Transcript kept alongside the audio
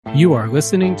You are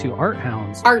listening to Art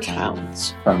Hounds. Art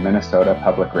Hounds. From Minnesota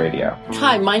Public Radio.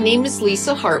 Hi, my name is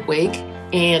Lisa Hartwig,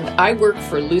 and I work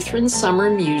for Lutheran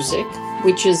Summer Music,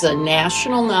 which is a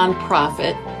national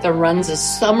nonprofit that runs a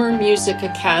summer music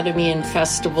academy and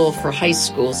festival for high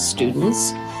school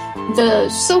students. The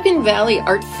Sogan Valley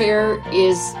Art Fair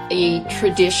is a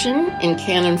tradition in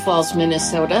Cannon Falls,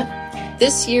 Minnesota.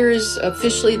 This year is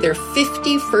officially their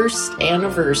 51st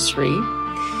anniversary.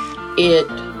 It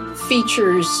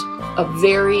features a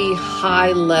very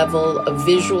high level of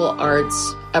visual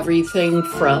arts, everything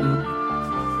from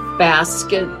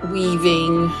basket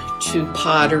weaving to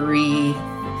pottery,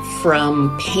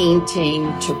 from painting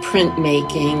to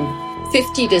printmaking.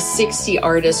 50 to 60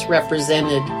 artists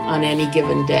represented on any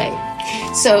given day.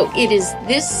 So it is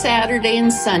this Saturday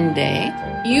and Sunday.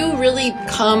 You really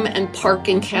come and park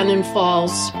in Cannon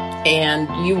Falls and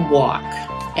you walk.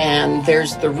 And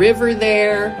there's the river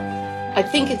there. I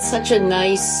think it's such a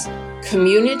nice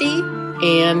community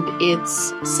and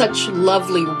it's such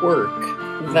lovely work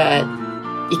that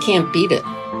you can't beat it.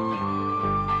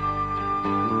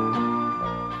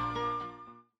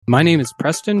 My name is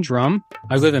Preston Drum.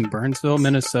 I live in Burnsville,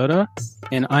 Minnesota,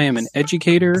 and I am an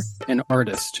educator and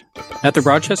artist. At the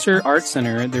Rochester Art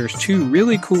Center, there's two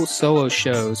really cool solo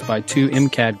shows by two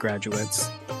MCAD graduates,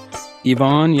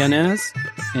 Yvonne Yanez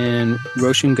and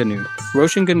Roshan Ganu.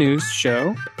 Roshan Ganu's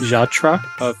show, Jatra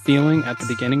of Feeling at the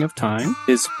Beginning of Time,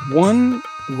 is one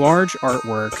large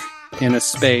artwork in a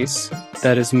space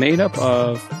that is made up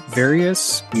of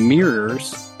various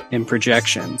mirrors and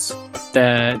projections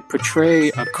that portray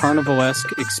a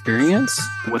carnivalesque experience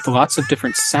with lots of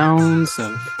different sounds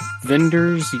of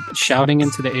vendors shouting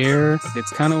into the air.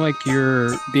 It's kind of like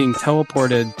you're being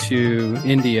teleported to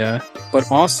India,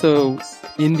 but also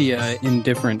India in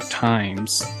different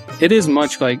times. It is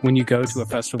much like when you go to a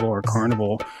festival or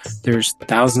carnival, there's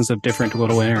thousands of different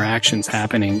little interactions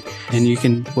happening, and you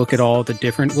can look at all the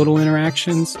different little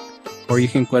interactions, or you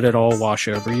can let it all wash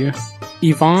over you.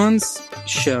 Yvonne's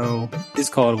show is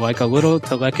called Like a Little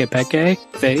Telequepeque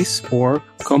Face, or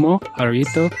Como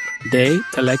Jarrito de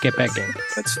Telequepeque.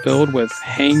 It's filled with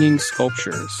hanging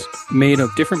sculptures made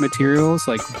of different materials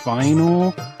like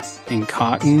vinyl and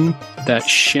cotton that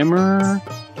shimmer.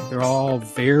 They're all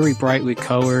very brightly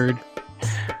colored.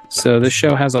 So this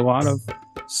show has a lot of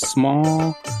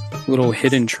small little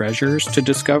hidden treasures to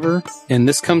discover. And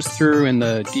this comes through in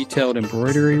the detailed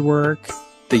embroidery work,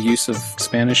 the use of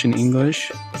Spanish and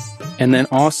English, and then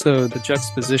also the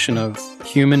juxtaposition of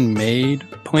human-made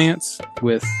plants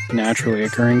with naturally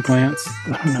occurring plants.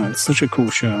 I don't know, it's such a cool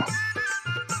show.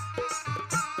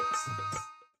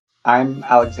 I'm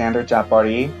Alexander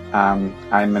Japori.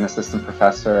 I'm an assistant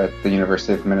professor at the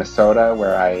University of Minnesota,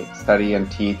 where I study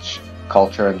and teach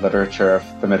culture and literature of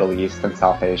the Middle East and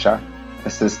South Asia.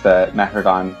 This is the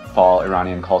Mehragan Fall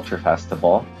Iranian Culture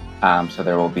Festival. So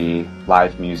there will be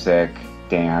live music,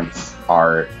 dance,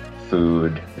 art,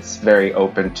 food. It's very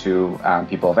open to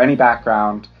people of any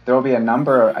background. There will be a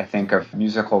number, I think, of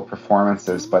musical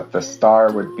performances, but the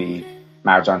star would be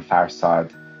Marjan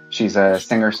Farsad. She's a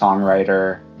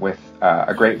singer-songwriter with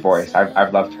a great voice.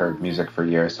 I've loved her music for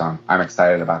years, so I'm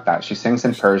excited about that. She sings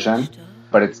in Persian,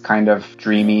 but it's kind of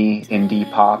dreamy indie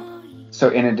pop. So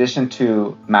in addition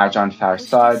to Marjan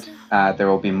Farsad, there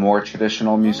will be more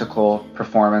traditional musical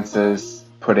performances,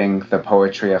 putting the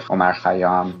poetry of Omar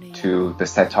Khayyam to the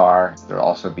setar. There will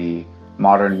also be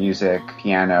modern music,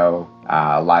 piano,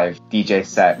 live DJ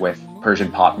set with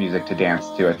Persian pop music to dance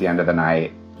to at the end of the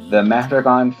night. The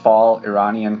Mehragan Fall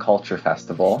Iranian Culture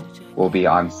Festival will be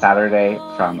on Saturday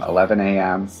from 11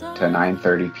 a.m. to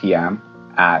 9:30 p.m.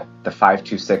 at the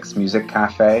 526 Music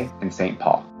Cafe in St.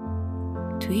 Paul.